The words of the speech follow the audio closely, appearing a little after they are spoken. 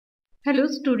Hello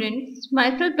students,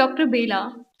 myself Dr.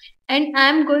 Bela and I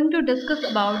am going to discuss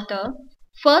about the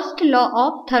first law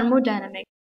of thermodynamics.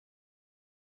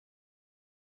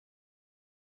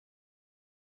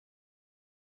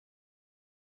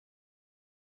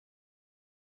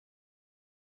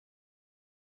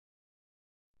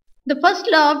 The first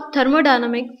law of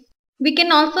thermodynamics, we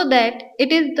can also that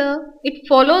it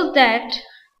follows that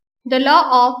the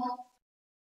law of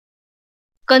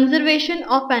conservation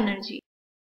of energy.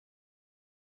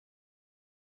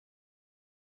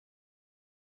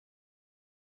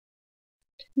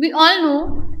 We all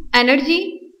know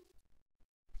energy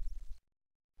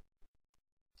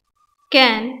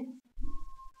can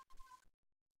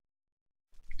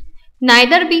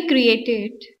neither be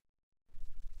created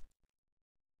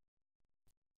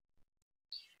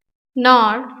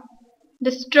nor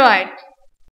destroyed.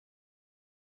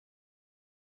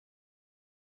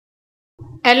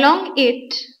 Along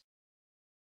it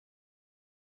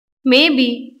may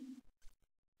be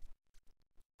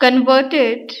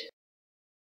converted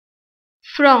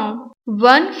from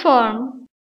one form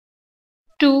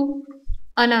to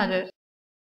another.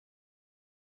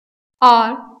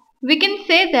 Or we can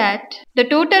say that the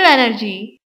total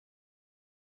energy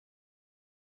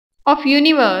of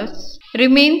universe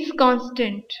remains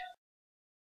constant.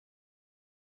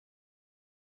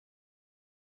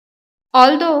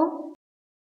 Although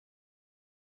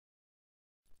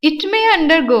it may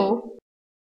undergo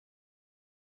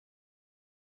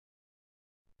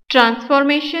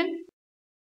transformation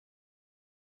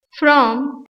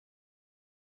from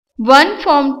one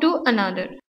form to another.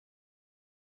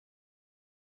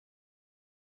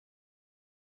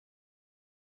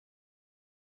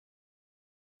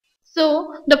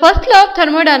 So, the first law of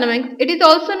thermodynamics, it is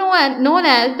also known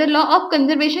as the law of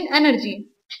conservation energy.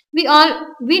 We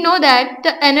know that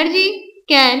the energy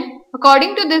can,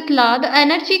 according to this law, the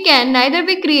energy can neither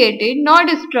be created nor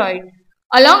destroyed.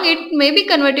 Along it may be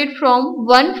converted from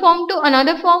one form to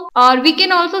another form, or we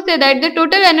can also say that the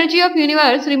total energy of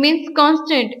universe remains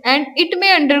constant and it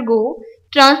may undergo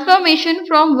transformation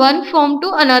from one form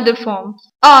to another form.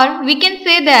 Or we can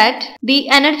say that the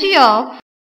energy of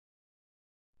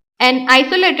an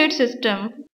isolated system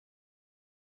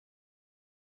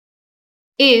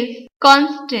is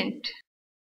constant.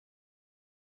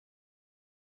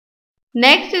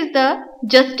 Next is the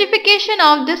justification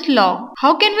of this law.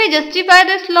 How can we justify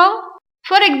this law?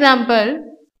 For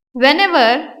example,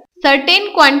 whenever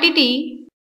certain quantity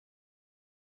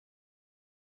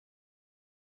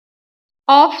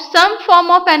of some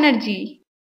form of energy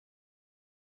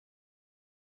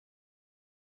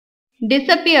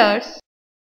disappears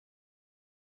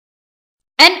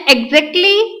and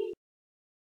exactly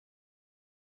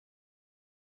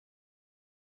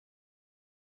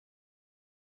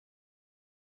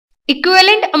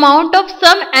equivalent amount of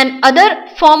some and other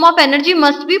form of energy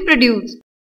must be produced.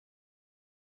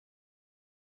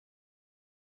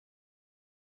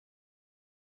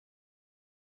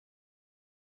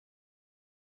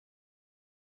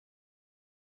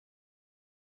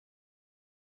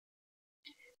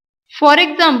 For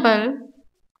example,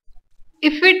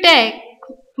 if we take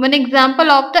one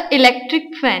example of the electric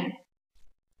fan,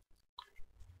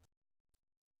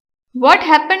 what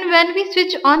happened when we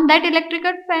switch on that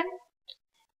electrical fan?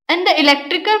 And the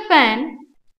electrical fan,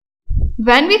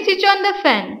 when we switch on the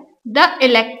fan, the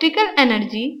electrical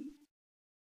energy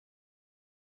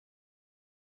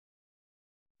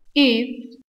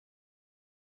is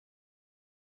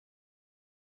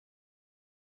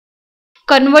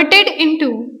converted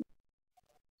into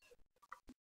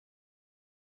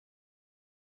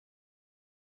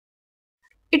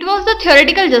it was the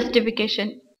theoretical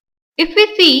justification. If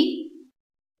we see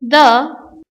the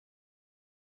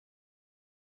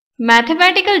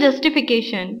mathematical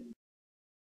justification,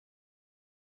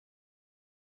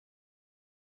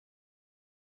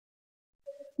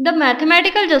 the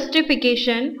mathematical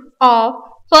justification of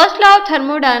first law of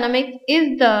thermodynamics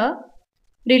is the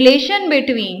relation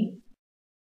between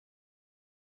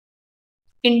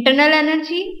internal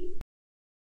energy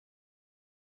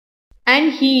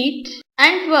and heat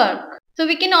and work. So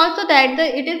we can also that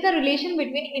it is the relation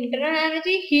between internal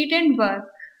energy, heat and work.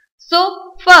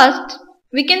 So first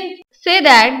we can say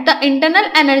that the internal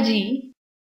energy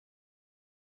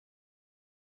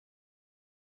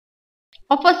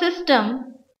of a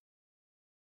system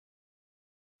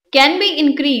can be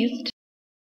increased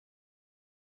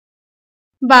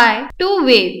by two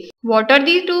ways. What are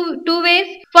these two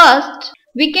ways? First,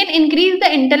 we can increase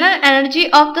the internal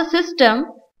energy of the system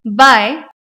by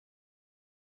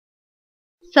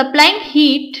supplying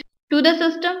heat to the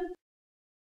system.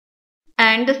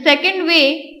 And the second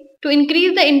way to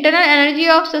increase the internal energy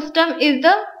of system is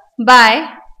the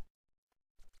by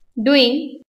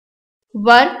doing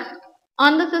work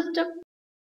on the system.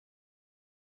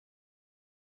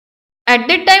 At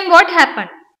that time what happened?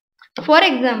 For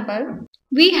example,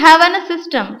 we have a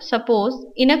system, suppose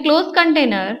in a closed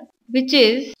container which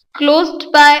is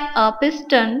closed by a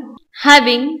piston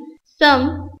having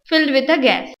some filled with a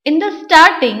gas. In the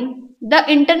starting, the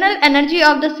internal energy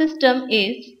of the system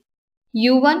is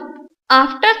U1.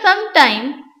 After some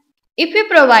time, if we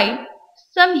provide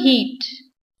some heat,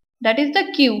 that is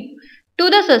the Q, to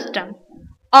the system,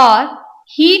 or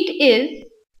heat is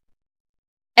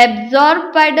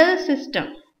absorbed by the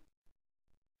system,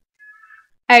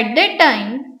 at that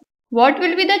time, what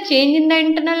will be the change in the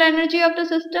internal energy of the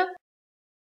system?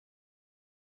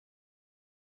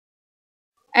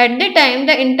 At the time,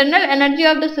 the internal energy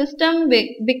of the system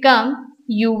become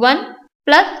U1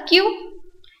 plus Q,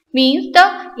 means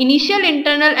the initial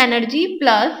internal energy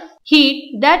plus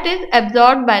heat that is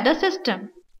absorbed by the system.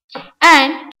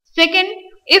 And second,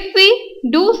 if we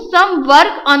do some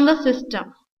work on the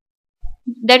system,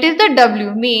 that is the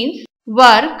W, means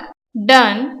work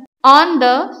done on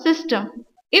the system.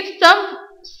 If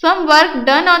some work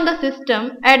done on the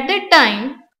system, at that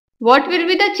time what will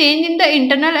be the change in the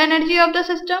internal energy of the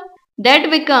system? That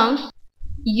becomes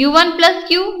U1 plus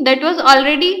Q, that was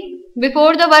already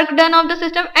before the work done of the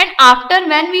system, and after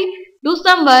when we do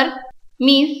some work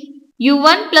means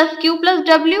U1 plus Q plus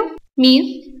W,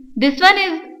 means this one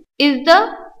is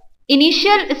the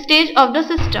initial stage of the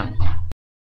system,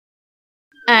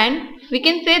 and we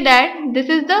can say that this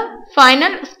is the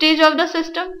final stage of the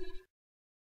system.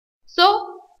 So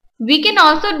we can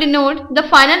also denote the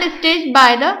final stage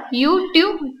by the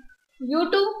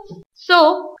U2.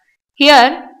 So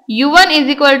here U1 is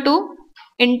equal to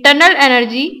internal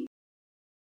energy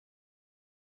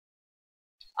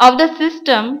of the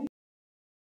system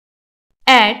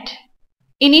at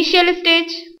initial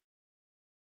stage.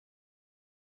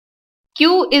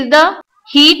 Q is the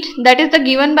heat that is the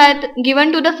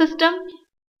given to the system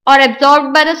or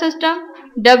absorbed by the system.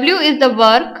 W is the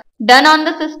work done on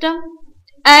the system,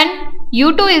 and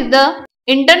U2 is the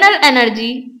internal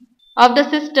energy of the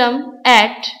system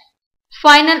at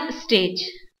final stage.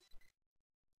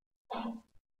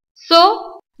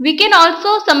 So we can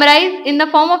also summarize in the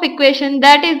form of equation,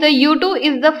 that is the U2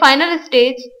 is the final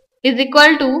stage is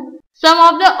equal to sum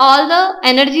of all the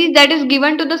energies that is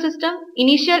given to the system.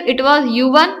 Initial it was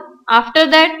U1, after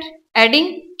that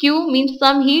adding Q means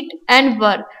some heat and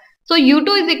work. So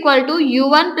U2 is equal to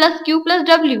U1 plus Q plus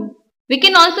W. We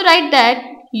can also write that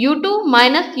U2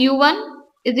 minus U1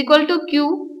 is equal to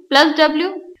Q plus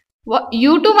W.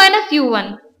 U2 minus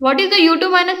U1. What is the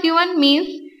U2 minus U1? Means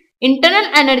internal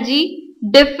energy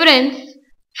difference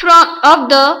of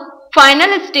the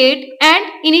final state and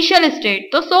initial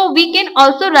state. So we can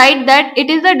also write that it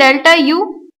is a delta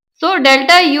U. So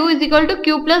delta U is equal to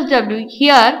Q plus W.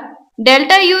 Here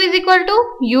delta U is equal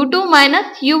to U2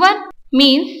 minus U1,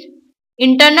 means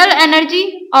internal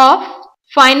energy of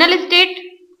final state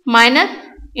minus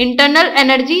internal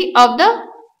energy of the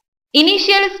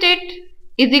initial state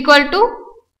is equal to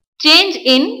change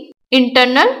in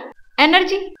internal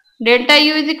energy. Delta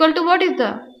U is equal to what is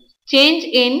the change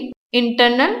in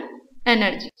internal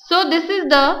energy. So this is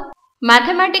the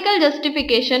mathematical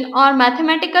justification or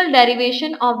mathematical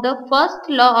derivation of the first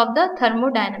law of the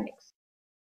thermodynamics.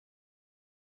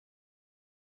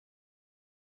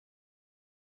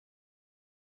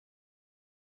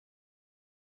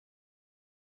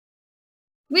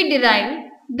 We derived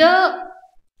the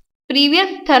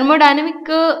previous thermodynamic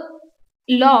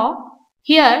law.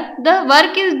 Here the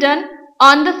work is done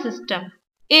on the system.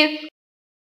 If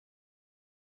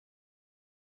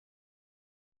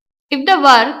the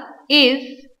work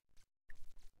is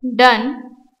done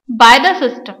by the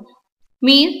system,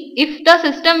 means if the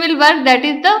system will work, that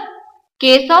is the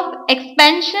case of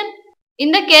expansion.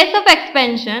 In the case of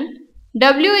expansion,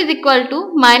 W is equal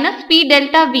to minus P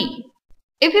delta V.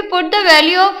 If we put the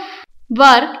value of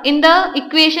work in the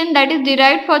equation that is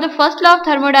derived for the first law of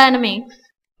thermodynamics,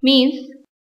 means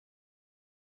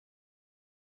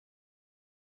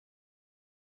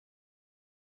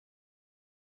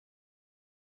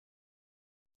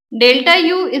delta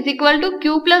U is equal to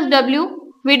Q plus W.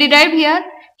 We derived here.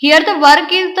 Here the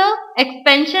work is the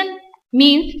expansion,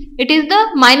 means it is the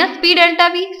minus P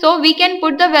delta V. So we can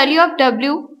put the value of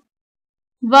W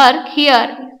work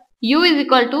here. U is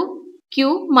equal to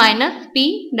Q minus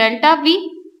P delta V.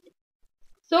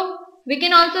 So we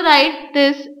can also write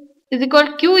this is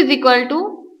equal Q is equal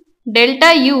to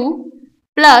delta U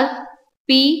plus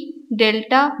P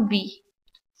delta V.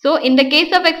 So in the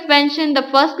case of expansion, the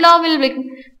first law will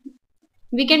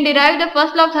we can derive the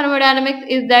first law of thermodynamics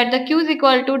is that the Q is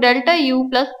equal to delta U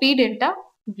plus P delta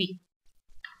V.